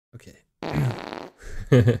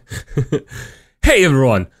Okay. Hey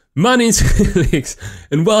everyone, my name's Felix,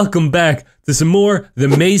 and welcome back to some more The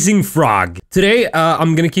Amazing Frog. Today,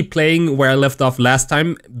 I'm gonna keep playing where I left off last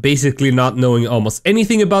time, basically not knowing almost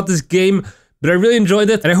anything about this game, but I really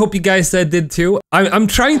enjoyed it, and I hope you guys did too. I'm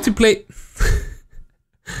trying to play...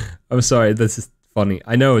 I'm sorry, this is funny.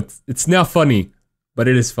 I know it's not funny, but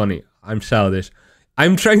it is funny. I'm childish.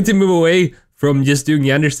 I'm trying to move away from just doing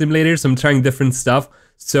Yander simulators. I'm trying different stuff.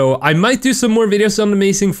 So I might do some more videos on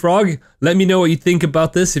Amazing Frog. Let me know what you think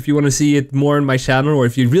about this, if you want to see it more on my channel, or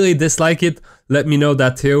if you really dislike it, let me know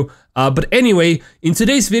that too. But anyway, in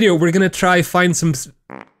today's video, we're gonna try find some...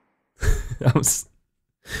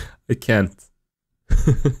 I can't.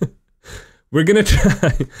 We're gonna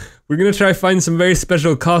try find some very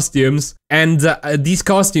special costumes, and these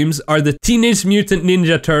costumes are the Teenage Mutant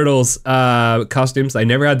Ninja Turtles costumes. I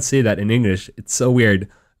never had to say that in English. It's so weird.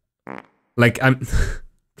 Like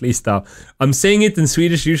please stop. I'm saying it in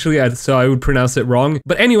Swedish usually, so I would pronounce it wrong.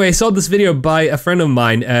 But anyway, I saw this video by a friend of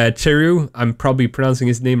mine, Cheru. I'm probably pronouncing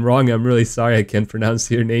his name wrong. I'm really sorry I can't pronounce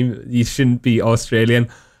your name. You shouldn't be Australian.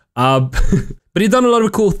 But he done a lot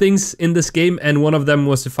of cool things in this game, and one of them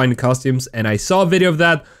was to find the costumes, and I saw a video of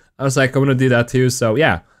that. I was like, I want to do that too, so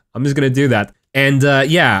yeah, I'm just gonna do that. And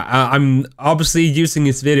yeah, I'm obviously using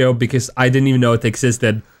this video because I didn't even know it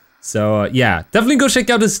existed. So yeah, definitely go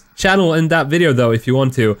check out his channel in that video though if you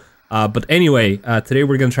want to. But anyway, today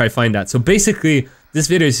we're gonna try to find that. So basically, this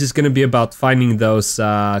video is just gonna be about finding those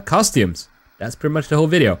costumes. That's pretty much the whole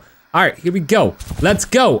video. Alright, here we go. Let's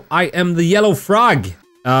go. I am the yellow frog.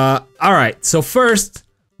 Alright, so first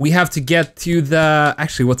we have to get to the,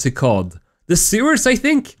 actually what's it called? The sewers, I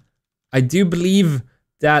think? I do believe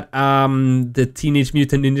that the Teenage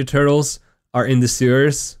Mutant Ninja Turtles are in the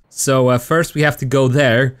sewers. So first we have to go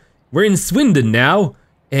there. We're in Swindon now,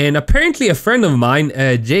 and apparently a friend of mine,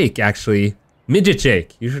 Jake actually, Midget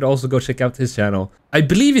Jake, you should also go check out his channel. I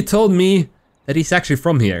believe he told me that he's actually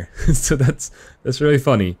from here, so that's really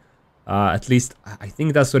funny. At least I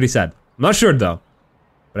think that's what he said. I'm not sure though.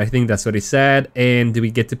 But I think that's what he said, and do we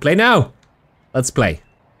get to play now? Let's play.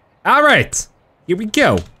 Alright, here we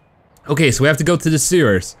go. Okay, so we have to go to the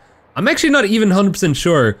sewers. I'm actually not even 100%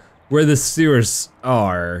 sure where the sewers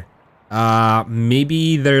are.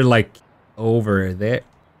 Maybe they're like over there.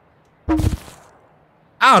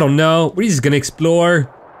 I don't know, we're just gonna explore,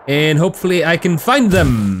 and hopefully I can find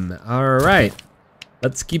them. Alright,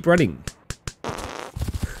 let's keep running.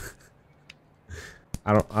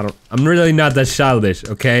 I'm really not that childish,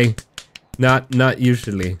 okay? Not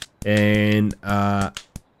usually. And,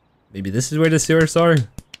 maybe this is where the sewers are?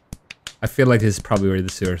 I feel like this is probably where the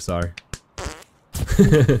sewers are.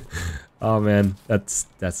 Oh man, that's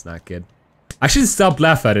not good. I should stop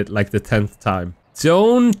laugh at it like the 10th time.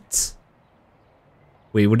 Don't...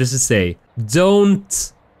 Wait, what does it say?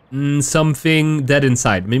 Don't... something dead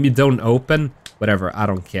inside. Maybe don't open? Whatever, I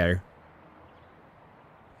don't care.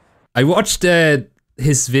 I watched,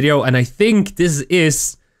 his video, and I think this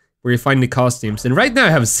is where you find the costumes, and right now I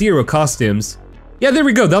have 0 costumes. Yeah, there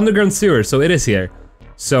we go, the underground sewer, so it is here.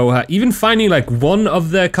 So even finding like one of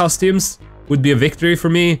the costumes would be a victory for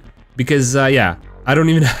me, because yeah, I don't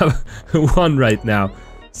even have one right now.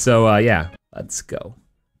 So yeah, let's go.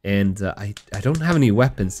 And I don't have any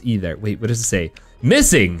weapons either. Wait, what does it say?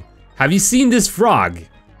 Missing! Have you seen this frog?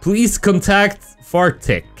 Please contact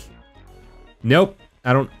Fartik. Nope.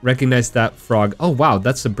 I don't recognize that frog. Oh wow,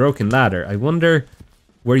 that's a broken ladder. I wonder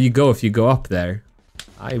where you go if you go up there.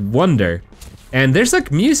 I wonder. And there's like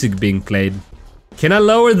music being played. Can I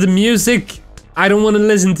lower the music? I don't want to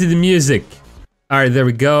listen to the music. Alright, there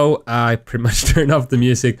we go. I pretty much turned off the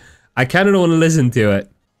music. I kind of don't want to listen to it.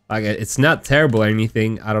 Like, it's not terrible or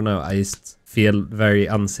anything. I don't know. I just feel very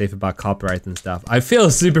unsafe about copyright and stuff. I feel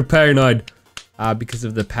super paranoid because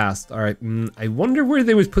of the past. Alright, I wonder where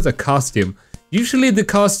they would put a costume. Usually the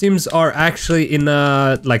costumes are actually in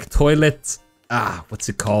a, like, toilet, what's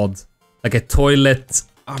it called? Like a toilet,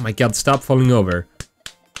 oh my god, stop falling over.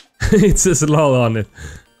 It says lol on it.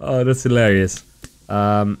 Oh, that's hilarious.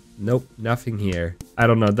 Nope, nothing here. I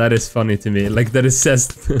don't know, that is funny to me, like that it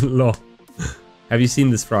says lol. Have you seen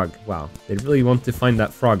this frog? Wow, they really want to find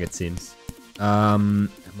that frog, it seems. Am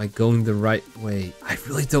I going the right way? I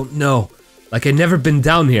really don't know. Like, I've never been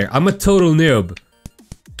down here. I'm a total noob.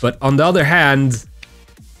 But on the other hand,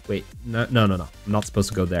 wait, no, I'm not supposed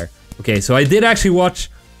to go there. Okay, so I did actually watch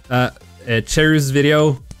Cheru's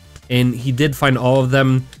video, and he did find all of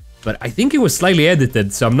them, but I think it was slightly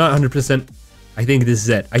edited, so I'm not 100%. I think this is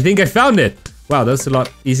it. I think I found it. Wow, that's a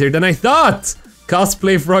lot easier than I thought.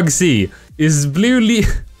 Cosplay Frog C is blue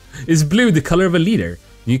the color of a leader.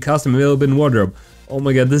 New costume available in wardrobe. Oh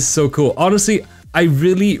my god, this is so cool. Honestly, I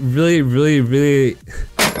really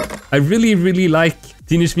like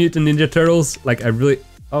Teenage Mutant Ninja Turtles. Like, I really...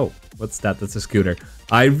 Oh, what's that? That's a scooter.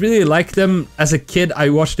 I really liked them as a kid. I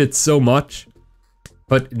watched it so much.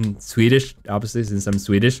 But in Swedish, obviously, since I'm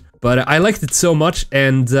Swedish. But I liked it so much,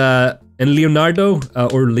 and Leonardo,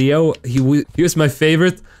 or Leo, he was my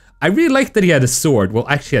favorite. I really liked that he had a sword. Well,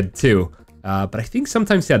 actually had two. But I think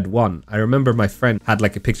sometimes he had one. I remember my friend had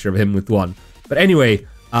like a picture of him with one. But anyway,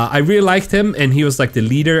 I really liked him, and he was like the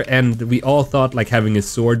leader, and we all thought like having a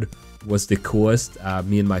sword was the coolest,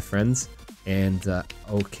 me and my friends. And,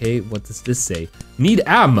 okay, what does this say? Need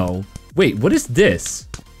ammo? Wait, what is this?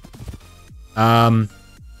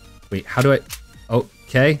 Wait, how do I...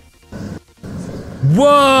 Okay.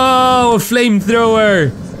 Whoa, a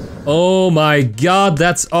flamethrower! Oh my god,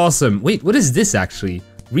 that's awesome. Wait, what is this actually?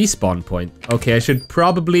 Respawn point. Okay, I should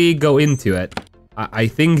probably go into it. I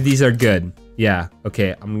think these are good. Yeah,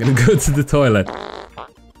 okay, I'm gonna go to the toilet.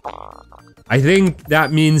 I think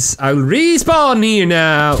that means I'll respawn here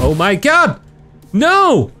now. Oh my god!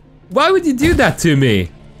 No! Why would you do that to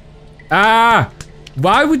me? Ah!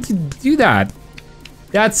 Why would you do that?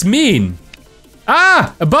 That's mean.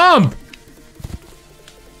 Ah! A bomb!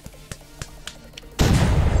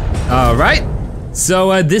 Alright.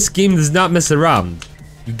 So, this game does not mess around.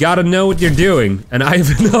 You gotta know what you're doing. And I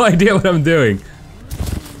have no idea what I'm doing.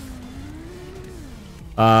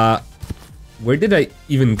 Where did I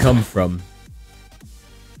even come from?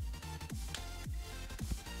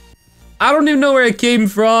 I don't even know where I came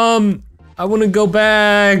from. I wanna go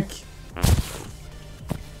back.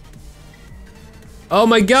 Oh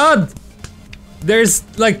my god! There's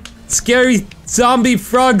like scary zombie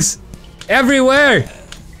frogs everywhere!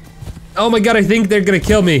 Oh my god, I think they're gonna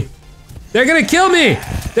kill me. They're gonna kill me!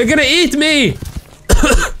 They're gonna eat me!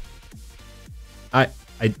 I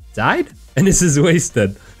died? And this is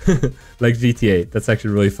wasted. Like GTA. That's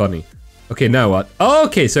actually really funny. Okay, now what? Oh,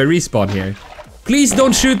 okay, so I respawn here. Please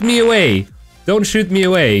don't shoot me away. Don't shoot me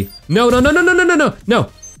away. No, no, no, no, no, no, no, no, no.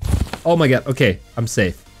 Oh my god, okay, I'm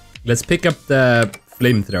safe. Let's pick up the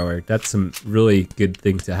flamethrower. That's some really good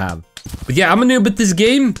thing to have. But yeah, I'm a noob at this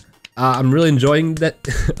game. I'm really enjoying that.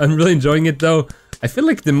 I'm really enjoying it though. I feel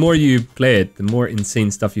like the more you play it, the more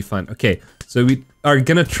insane stuff you find. Okay, so we are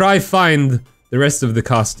gonna try find the rest of the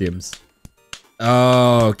costumes.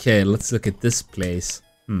 Okay, let's look at this place.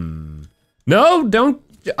 No, don't.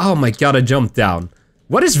 Oh my god, I jumped down.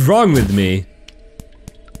 What is wrong with me?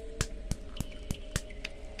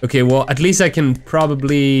 Okay, well, at least I can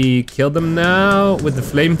probably kill them now with the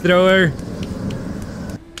flamethrower.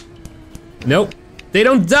 Nope. They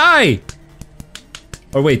don't die!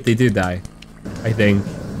 Or wait, they do die. I think.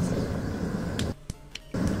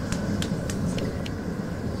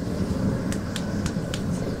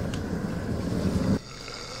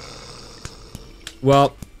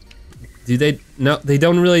 Well, do they? No, they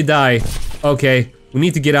don't really die. Okay, we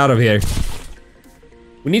need to get out of here.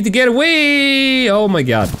 We need to get away! Oh my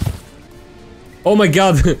god. Oh my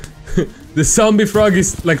god. The zombie frog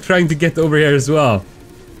is like trying to get over here as well.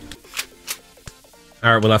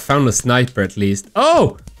 Alright, well I found a sniper at least.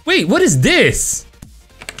 Oh! Wait, what is this?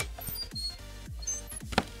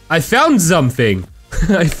 I found something.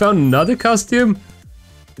 I found another costume.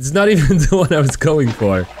 It's not even the one I was going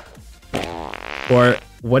for. Or,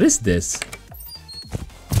 what is this?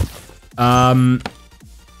 Alright.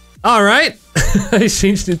 I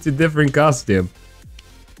changed it to a different costume.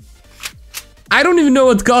 I don't even know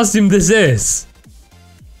what costume this is.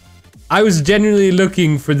 I was genuinely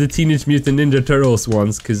looking for the Teenage Mutant Ninja Turtles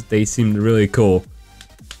ones because they seemed really cool.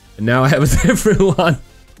 And now I have a different one.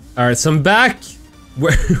 Alright, so I'm back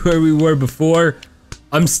where we were before.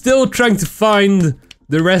 I'm still trying to find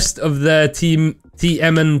the rest of the team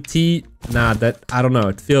TMNT. Nah, that, I don't know.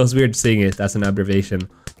 It feels weird saying it as an abbreviation.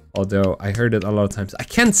 Although I heard it a lot of times. I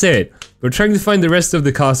can't say it. We're trying to find the rest of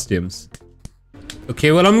the costumes.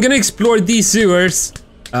 Okay, well, I'm gonna explore these sewers.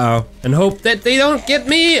 And hope that they don't get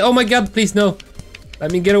me. Oh my god, please no.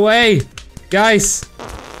 Let me get away. Guys.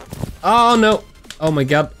 Oh no. Oh my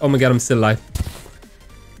god, I'm still alive.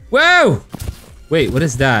 Whoa! Wait, what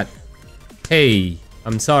is that? Hey,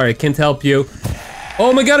 I'm sorry, I can't help you.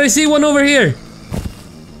 Oh my god, I see one over here.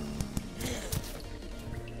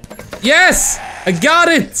 Yes! I got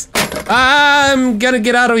it! I'm gonna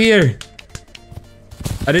get out of here.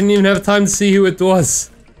 I didn't even have time to see who it was.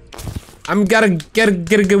 I'm gotta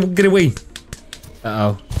get away.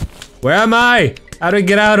 Uh-oh. Where am I? How do I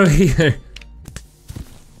get out of here?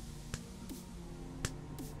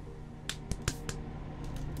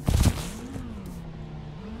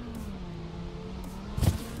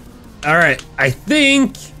 Alright, I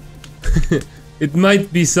think It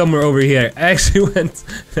might be somewhere over here. I actually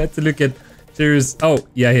had to look at Cheru's. Oh,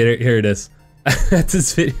 yeah, here it is. At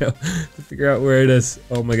this video to figure out where it is.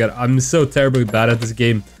 Oh my god, I'm so terribly bad at this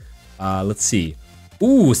game. Let's see.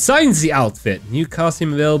 Ooh, sciencey outfit. New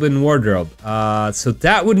costume available in wardrobe. So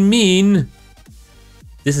that would mean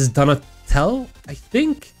this is Donatello, I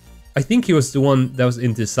think? I think he was the one that was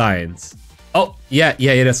into science. Oh, yeah,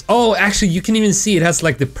 it is. Oh, actually, you can even see it has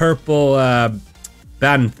like the purple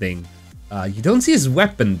band thing. You don't see his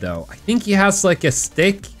weapon though. I think he has like a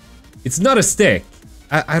stick. It's not a stick.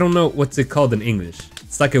 I don't know what's it called in English.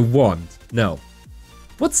 It's like a wand. No.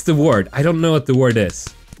 What's the word? I don't know what the word is.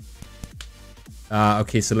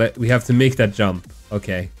 Okay, so we have to make that jump.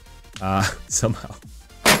 Okay. Somehow.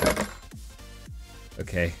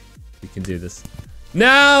 Okay, we can do this.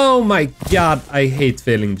 No, my god, I hate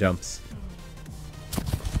failing jumps.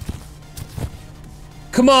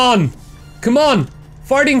 Come on! Come on!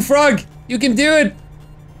 Farting frog! You can do it!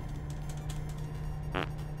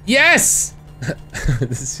 Yes!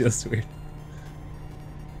 This feels weird.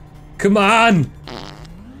 Come on!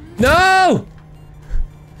 No!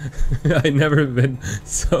 I've never been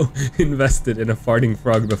so invested in a farting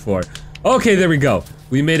frog before. Okay, there we go.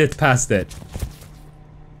 We made it past it.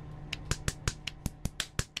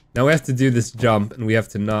 Now we have to do this jump and we have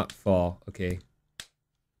to not fall. Okay.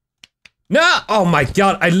 No! Oh my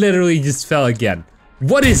god, I literally just fell again.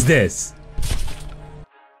 What is this?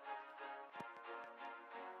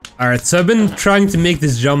 Alright, so I've been trying to make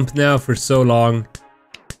this jump now for so long.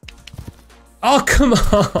 Oh, come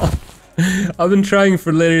on! I've been trying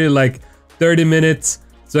for literally like 30 minutes.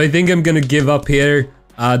 So I think I'm gonna give up here.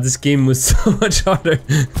 This game was so much harder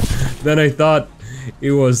than I thought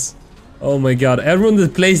it was. Oh my god, everyone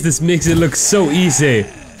that plays this makes it look so easy.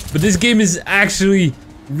 But this game is actually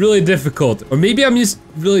really difficult. Or maybe I'm just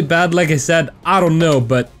really bad, like I said. I don't know,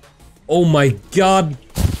 but oh my god,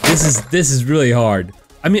 this is really hard.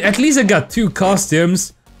 I mean, at least I got 2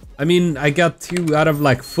 costumes. I mean, I got 2 out of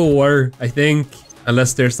like 4, I think.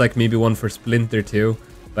 Unless there's like maybe one for Splinter too.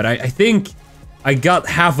 But I think I got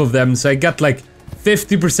half of them, so I got like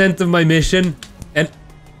 50% of my mission. And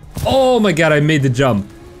oh my god, I made the jump.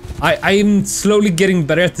 I'm slowly getting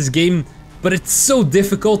better at this game, but it's so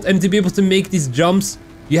difficult, and to be able to make these jumps,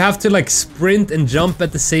 you have to like sprint and jump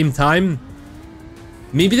at the same time.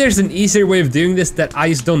 Maybe there's an easier way of doing this that I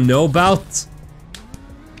just don't know about.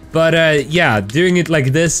 But yeah, doing it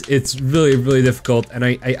like this, it's really, really difficult, and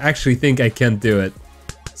I actually think I can't do it.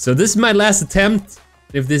 So this is my last attempt.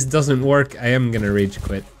 If this doesn't work, I am gonna rage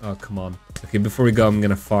quit. Oh, come on. Okay, before we go, I'm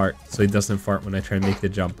gonna fart, so it doesn't fart when I try and make the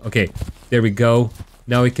jump. Okay, there we go.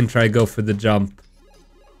 Now we can try go for the jump.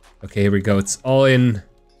 Okay, here we go. It's all in.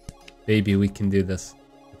 Baby, we can do this.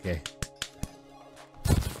 Okay.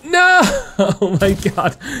 No! Oh my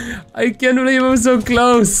god. I can't believe I was so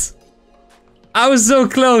close. I was so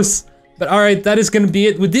close. But alright, that is gonna be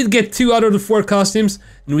it. We did get 2 out of the 4 costumes.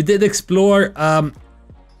 And we did explore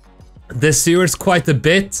the sewers quite a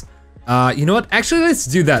bit. You know what? Actually, let's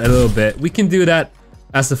do that a little bit. We can do that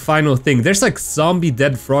as the final thing. There's like zombie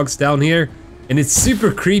dead frogs down here. And it's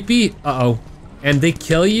super creepy. Uh-oh. And they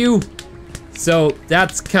kill you. So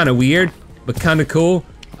that's kind of weird, but kind of cool.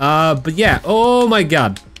 But yeah. Oh my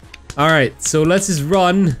god. Alright, so let's just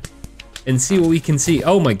run and see what we can see.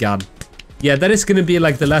 Oh my god. Yeah, that is gonna be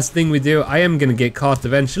like the last thing we do. I am gonna get caught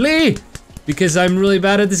eventually because I'm really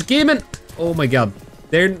bad at this game, and oh my god.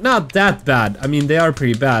 They're not that bad. I mean, they are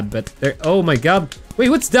pretty bad, but they're... Oh my god. Wait,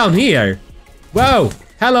 what's down here? Whoa.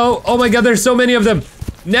 Hello. Oh my god, there's so many of them.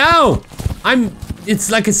 No! It's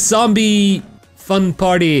like a zombie fun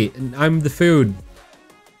party, and I'm the food.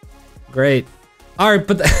 Great. Alright,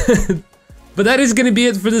 but but that is gonna be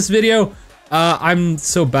it for this video. I'm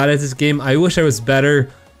so bad at this game. I wish I was better.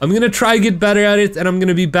 I'm gonna try to get better at it, and I'm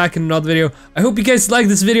gonna be back in another video. I hope you guys liked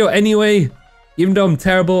this video anyway, even though I'm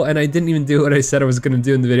terrible and I didn't even do what I said I was gonna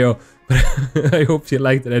do in the video. But I hope you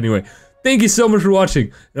liked it anyway. Thank you so much for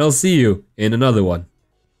watching, and I'll see you in another one.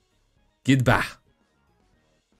 Goodbye.